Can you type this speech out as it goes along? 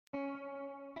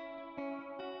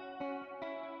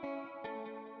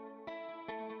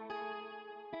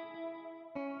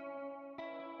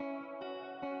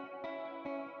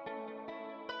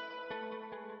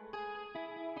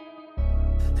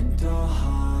and I'll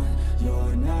haunt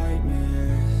your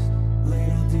nightmares.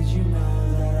 Little did you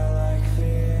know that I like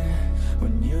fear.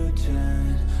 When you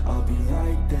turn, I'll be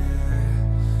right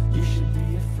there. You should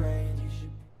be afraid, you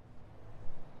should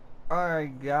be...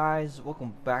 Alright guys,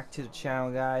 welcome back to the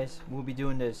channel guys. We'll be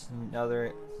doing this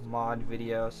another mod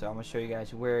video, so I'm going to show you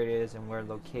guys where it is and where it's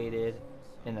located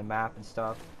in the map and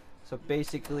stuff. So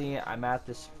basically I'm at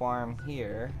this farm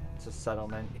here. It's a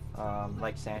settlement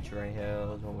like Sanctuary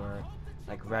Hills or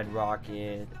like Red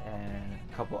Rocket and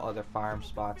a couple other farm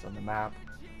spots on the map.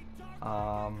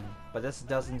 But this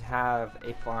doesn't have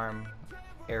a farm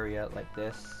area like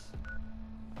this.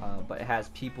 But it has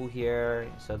people here,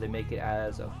 so they make it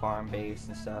as a farm base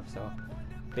and stuff. So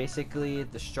basically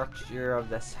the structure of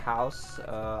this house,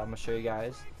 I'm gonna show you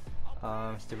guys.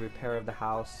 It's the repair of the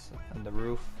house and the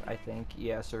roof, I think.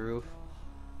 Yeah, it's a roof.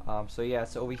 So yeah,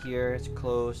 it's over here. It's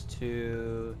close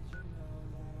to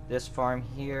this farm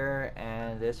here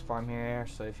and this farm here.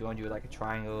 So if you want to do like a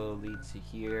triangle, it leads to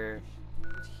here,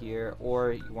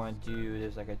 or you want to do,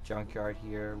 there's like a junkyard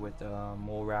here with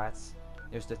mole rats.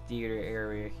 There's the theater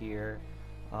area here,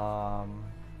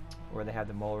 where they have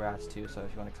the mole rats too. So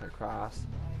if you want to cut across,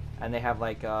 and they have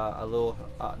like a little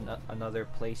another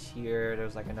place here.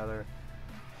 There's like another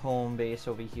home base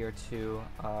over here too.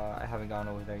 I haven't gone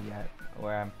over there yet,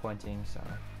 where I'm pointing. So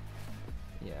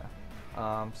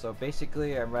yeah. So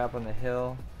basically, I'm right up on the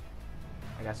hill.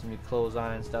 I got some new clothes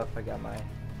on and stuff. I got my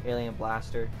alien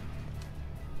blaster.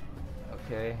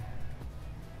 Okay.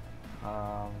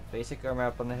 Basically, I'm right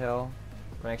up on the hill.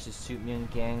 We're next to Soup Mutant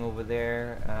Gang over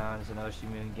there. There's another Soup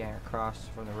Mutant Gang across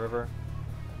from the river.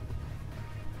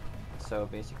 So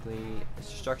basically, it's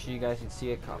a structure. You guys can see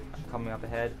it coming up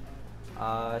ahead.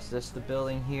 So this is the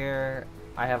building here.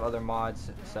 I have other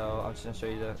mods, so I'm just gonna show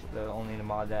you only the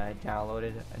mod that I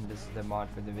downloaded, and this is the mod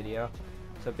for the video.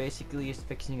 So basically, it's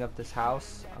fixing up this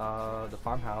house, the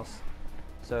farmhouse.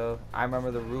 So I remember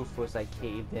the roof was like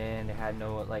caved in. It had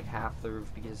no like half the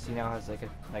roof, because see now it has like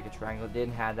a triangle. It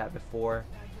didn't have that before.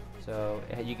 So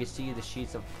you can see the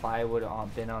sheets of plywood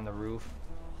been on the roof.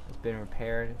 It's been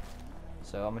repaired.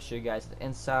 So I'm gonna show you guys the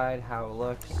inside, how it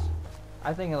looks.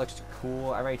 I think it looks cool.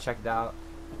 I already checked it out.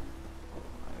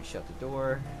 Let me shut the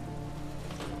door.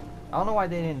 I don't know why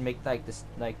they didn't make like this,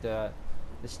 like the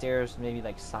stairs maybe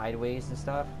like sideways and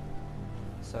stuff.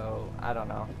 So I don't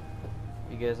know.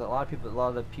 Because a lot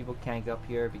of the people can't get up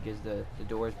here because the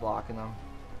door is blocking them.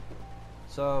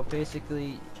 So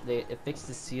basically, it fixed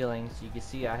the ceiling. So you can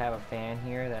see I have a fan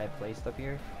here that I placed up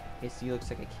here. It looks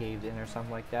like it caved in or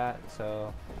something like that.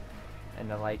 So,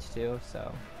 and the lights too.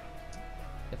 So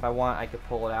if I want, I could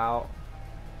pull it out.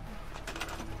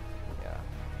 Yeah.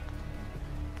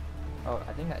 Oh,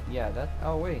 I think that, yeah, that.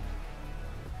 Oh wait.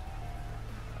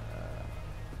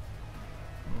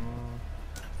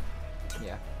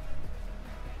 Yeah.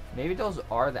 Maybe those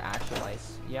are the actual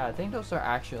lights. Yeah, I think those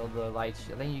are the lights.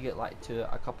 I think you get light to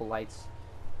a couple lights.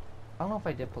 I don't know if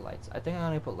I did put lights. I think I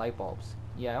only put light bulbs.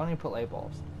 Yeah, I only put light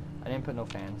bulbs. I didn't put no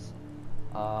fans.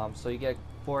 So you get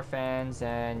 4 fans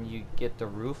and you get the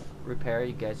roof repaired.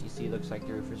 You guys, you see, it looks like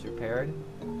the roof is repaired.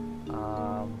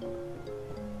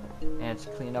 And it's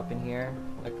cleaned up in here,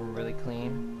 looking really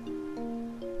clean.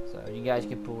 So you guys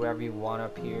can put whatever you want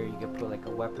up here. You can put like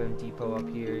a weapon depot up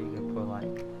here. You can put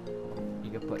like.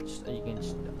 You can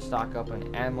stock up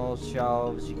on ammo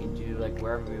shelves. You can do like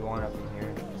wherever you want up in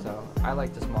here. So I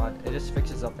like this mod. It just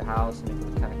fixes up the house and makes it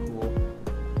look kind of cool.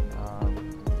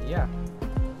 Yeah.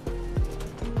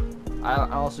 I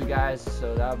also, guys,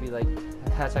 so that would be like,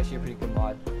 that's actually a pretty good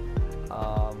mod.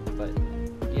 But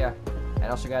yeah. And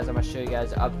also, guys, I'm gonna show you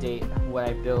guys an update what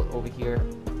I built over here,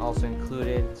 also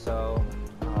included. So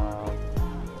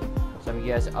I'm gonna give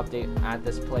you guys an update at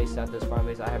this place, at this farm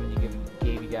base. I haven't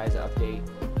gave you guys an update.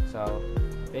 So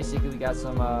basically, we got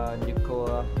some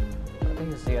Nucola. I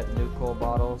think they got the Nucola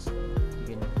bottles.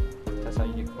 You can test out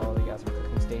your Nucola bottle. They got some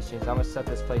cooking stations. I'm gonna set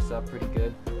this place up pretty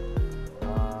good.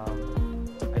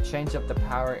 I changed up the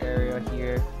power area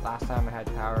here. Last time I had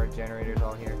power generators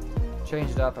all here.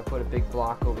 Changed it up. I put a big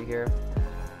block over here.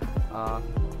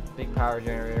 Big power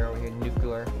generator over here,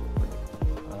 nuclear.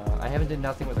 I haven't did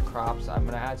nothing with the crops. I'm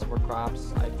gonna add some more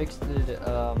crops. I fixed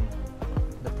the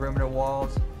perimeter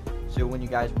walls, so when you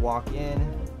guys walk in,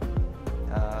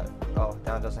 oh,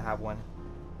 that one doesn't have one.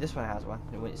 This one has one.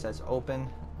 It says open.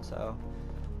 So,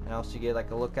 and also you get like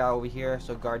a lookout over here.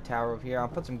 So guard tower over here. I'll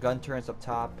put some gun turrets up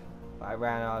top. I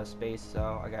ran out of space,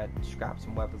 so I got to scrap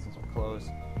some weapons and some clothes.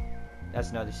 That's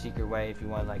another secret way if you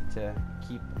want like to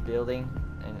keep building,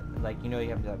 and like, you know, you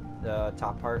have the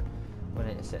top part when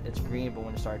it's green, but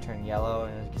when it starts turning yellow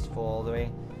and it gets full all the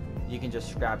way, you can just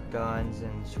scrap guns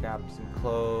and scrap some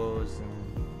clothes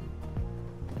and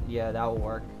yeah, that will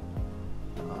work.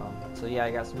 So yeah,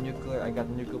 I got some nuclear. I got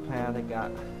the nuclear plant. I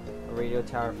got a radio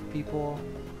tower for people.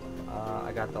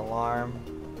 I got the alarm,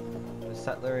 the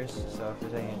settlers. So if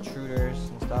there's any intruders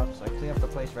and stuff, so I clean up the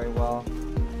place very well.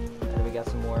 And then we got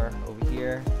some more over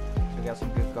here. So we got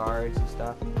some good guards and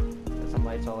stuff. Got some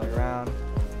lights all the way around.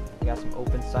 We got some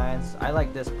open signs. I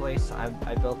like this place.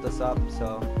 I built this up,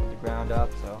 so from the ground up.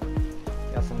 So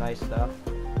got some nice stuff.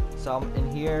 So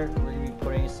in here, we're gonna be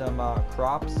putting some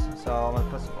crops. So I'm gonna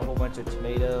put a whole bunch of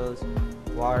tomatoes,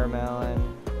 watermelon,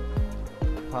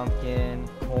 pumpkin,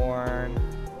 corn,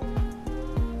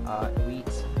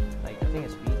 wheat. Like I think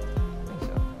it's wheat. I think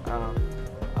so. I don't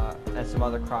know. And some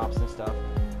other crops and stuff.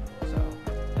 So,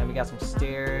 and we got some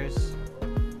stairs.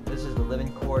 This is the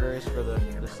living quarters for the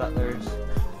settlers.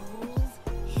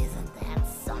 Isn't that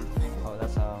something? Oh,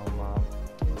 that's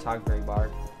hogberry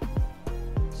bark.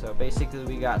 So basically,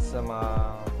 we got some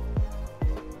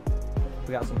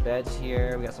beds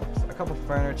here. We got a couple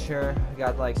furniture. We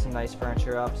got like some nice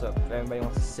furniture up. So if anybody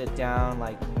wants to sit down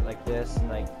like this and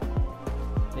like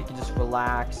they can just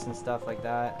relax and stuff like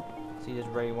that. See, there's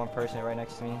already one person right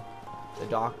next to me, the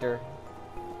doctor.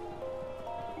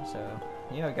 So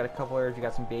yeah, we got a couple areas. We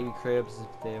got some baby cribs if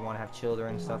they want to have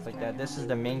children and stuff like that. This is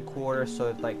the main quarter. So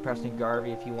if like Preston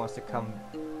Garvey, if he wants to come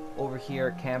over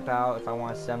here, camp out. If I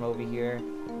want to send him over here,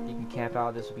 he can camp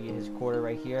out. This will be his quarter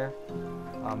right here.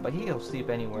 But he'll sleep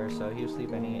anywhere, so he'll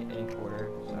sleep any quarter.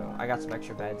 So I got some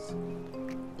extra beds.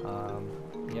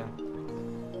 Yeah.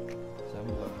 So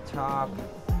move up top.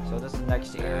 So this is the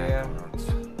next area.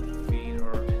 Feet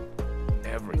hurt.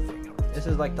 Everything hurts. This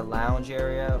is like the lounge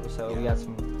area. So we got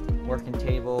some working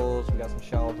tables. We got some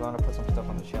shelves. I want to put some stuff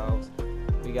on the shelves.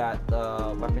 We got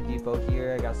the weapon depot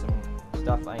here. I got some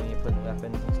stuff I need to put in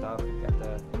weapons and stuff. We got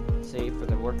the safe for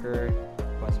the worker.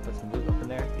 Wants to put some loot up in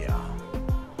there. Yeah.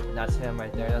 And that's him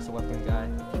right there. That's the weapon guy.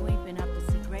 If you ain't been up to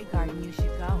see Grey Garden, you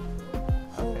should go.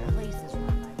 Whole Okay. place is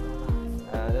run by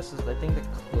robots. This is, I think, the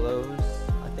clothes.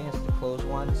 I think it's the clothes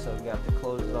one. So we got the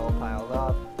clothes all piled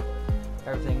up.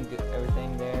 Everything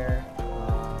there.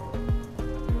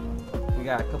 We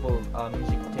got a couple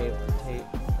music tape.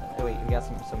 Wait, we got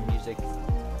some music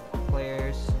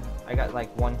players. I got like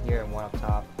one here and one up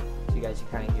top, so you guys can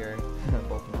kind of hear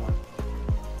both of them.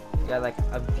 We got like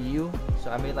a view, so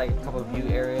I made like a couple of view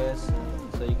areas,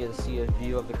 so you get to see a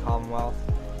view of the Commonwealth.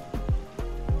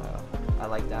 I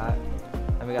like that.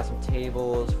 And we got some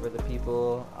tables for the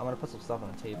people. I'm gonna put some stuff on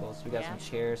the tables. We got some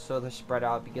chairs, so they're spread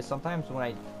out because sometimes when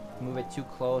I move it too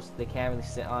close, they can't really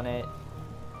sit on it.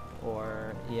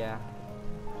 Or yeah.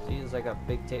 See, there's like a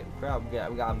big crowd. We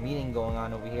got a meeting going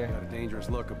on over here. Got a dangerous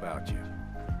look about you. You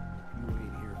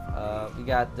ain't here for We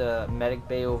got the medic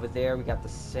bay over there. We got the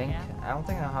sink. I don't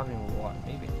think I have any water.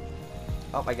 Maybe.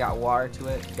 Oh, I got water to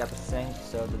it. We got the sink,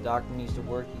 so the doctor needs to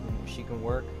work. She can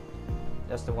work.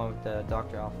 That's the one with the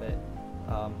doctor outfit.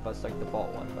 But it's like the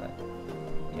vault one. But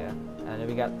yeah. And then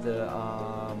we got the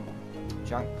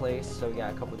junk place. So we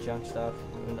got a couple junk stuff.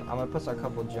 And I'm gonna put a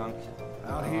couple junk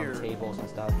out here. Tables and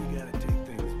stuff. You gotta take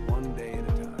things one day at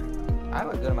a time. I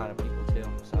have a good amount of people too,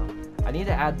 so I need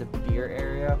to add the beer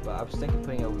area, but I was thinking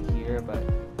putting it over here, but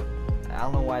I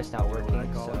don't know why it's not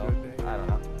working, so I don't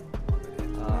know.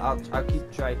 I'll keep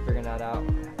trying figuring that out.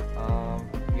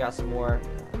 We got some more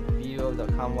view of the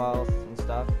Commonwealth and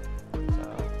stuff,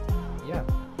 so yeah.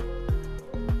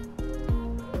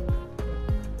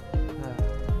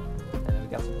 And then we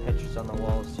got some pictures on the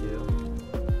walls too.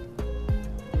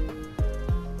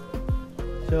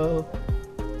 So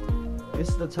this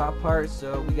is the top part.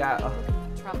 So we got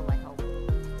Trouble, I hope.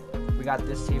 we got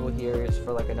this table here is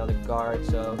for like another guard.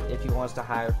 So if he wants to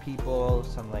hire people,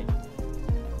 some like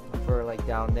for like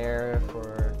down there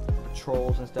for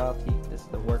patrols and stuff, this is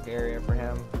the work area for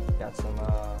him. Got some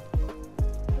I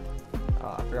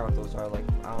forgot what those are. Like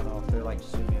I don't know if they're like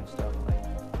sushi and stuff. Like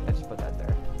I just put that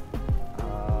there.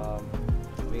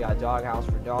 We got a dog house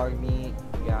for dog meat.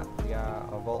 We got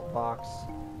a vault box.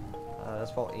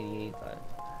 That's vault 88, but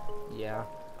yeah.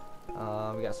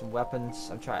 We got some weapons.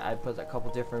 I put a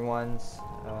couple different ones.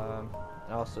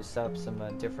 I also set up some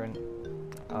different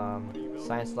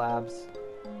science labs.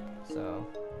 So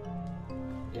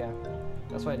yeah,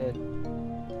 that's what I did.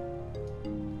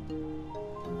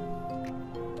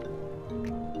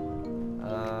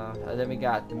 And then we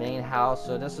got the main house.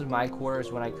 So this is my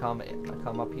quarters when I come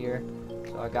up here.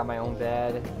 So I got my own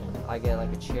bed. I get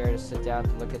like a chair to sit down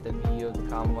to look at the view of the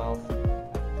Commonwealth.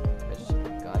 I just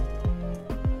put a gun.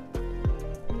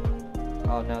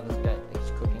 Oh no, this guy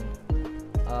he's cooking.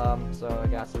 So I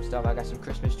got some stuff. I got some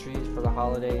Christmas trees for the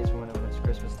holidays when it's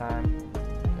Christmas time.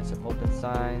 Got some open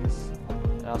signs.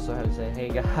 It also has a hey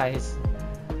guys.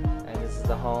 And this is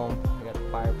the home. We got the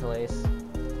fireplace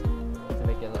to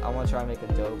make it. I want to try and make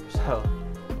it dope. So,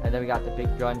 and then we got the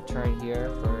big gun turret here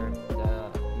for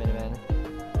the Minutemen.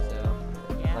 So,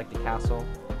 Yeah. like the castle.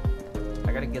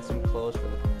 I gotta get some clothes for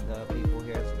the people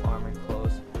here. Some armored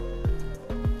clothes.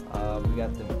 We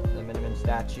got the Minutemen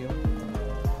statue.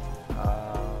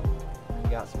 We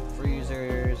got some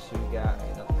freezers. We got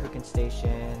a cooking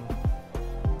station.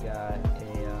 We got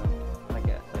like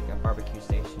a barbecue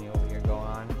station over here going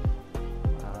on.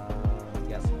 We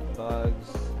got some bugs.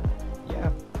 Yeah,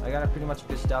 I got pretty much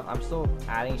good stuff. I'm still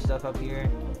adding stuff up here,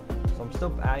 so I'm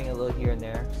still adding a little here and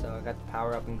there. So I got the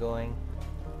power up and going,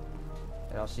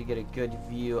 and also you get a good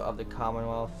view of the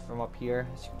Commonwealth from up here.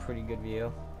 It's a pretty good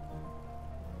view.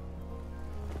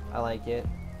 I like it.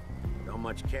 Not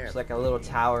much care. It's like a little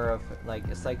tower of like,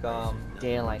 it's like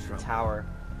day and night tower.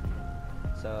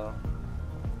 So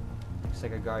it's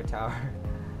like a guard tower.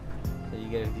 So you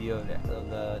get a view of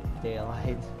the day and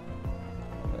light.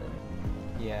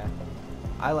 But yeah,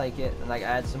 I like it. And like I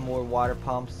add some more water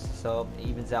pumps so it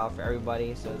evens out for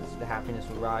everybody, so the happiness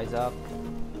will rise up.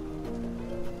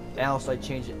 And also I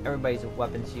changed everybody's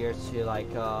weapons here to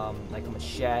like a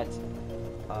machete,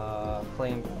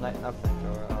 flame, not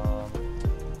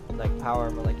like power,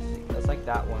 but like it's like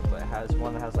that one, but it has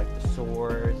one that has like the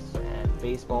swords and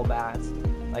baseball bats,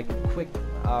 like quick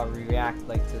react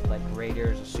like to like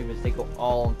raiders or students. They go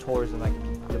all towards and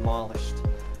like demolished.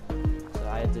 So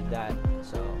I did that.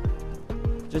 So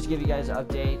just to give you guys an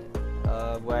update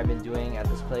of what I've been doing at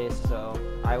this place. So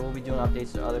I will be doing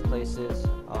updates to other places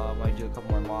when I do a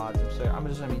couple more mods. I'm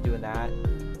just gonna be doing that.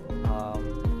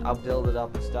 I'll build it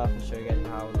up and stuff and show you guys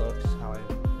how it looks, how I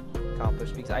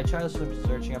accomplished, because I tried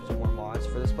searching up some more mods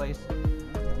for this place.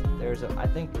 I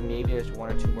think maybe there's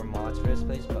 1 or 2 more mods for this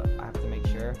place, but I have to make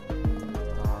sure.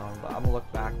 But I'm gonna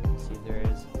look back and see if there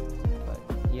is. But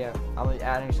yeah, I'm gonna be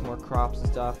adding some more crops and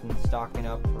stuff and stocking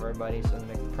up for everybody so to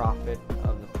make a profit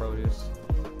of the produce.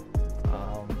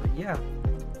 But yeah,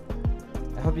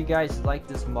 I hope you guys like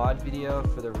this mod video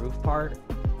for the roof part.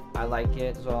 I like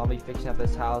it, so I'll be fixing up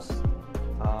this house.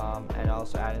 And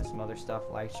also adding some other stuff,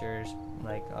 lights,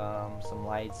 like some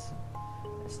lights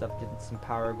and stuff, getting some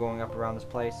power going up around this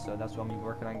place. So that's what I'm gonna be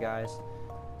working on, guys.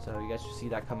 So you guys should see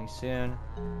that coming soon.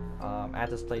 At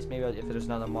this place, maybe if there's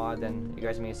another mod, then you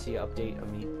guys may see an update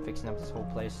of me fixing up this whole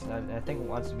place. And I think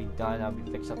once it's be done, I'll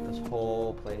be fixing up this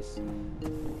whole place.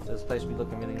 So this place will be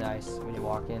looking really nice when you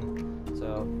walk in.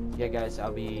 So yeah, guys,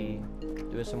 I'll be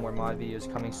doing some more mod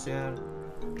videos coming soon.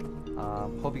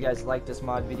 Hope you guys like this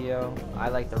mod video. I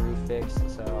like the roof fix,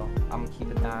 so I'm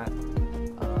keeping that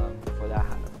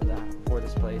for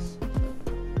this place.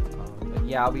 But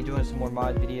yeah, I'll be doing some more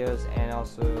mod videos, and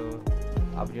also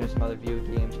I'll be doing some other video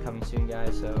games coming soon,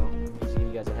 guys. So just give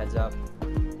you guys a heads up.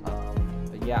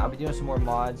 But yeah, I'll be doing some more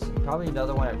mods, probably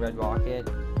another one at Red Rocket,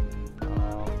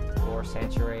 or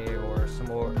Sanctuary, or some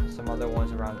other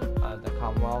ones around the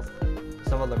Commonwealth.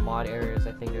 Some other mod areas.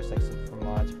 I think there's like some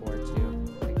mods for it too.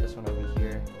 This one over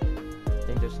here. I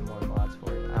think there's some more mods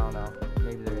for it. I don't know.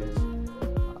 Maybe there is.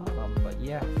 But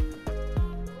yeah.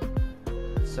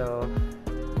 So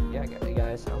yeah,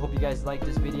 guys. I hope you guys like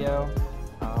this video.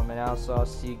 And also I'll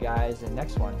see you guys in the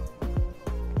next one.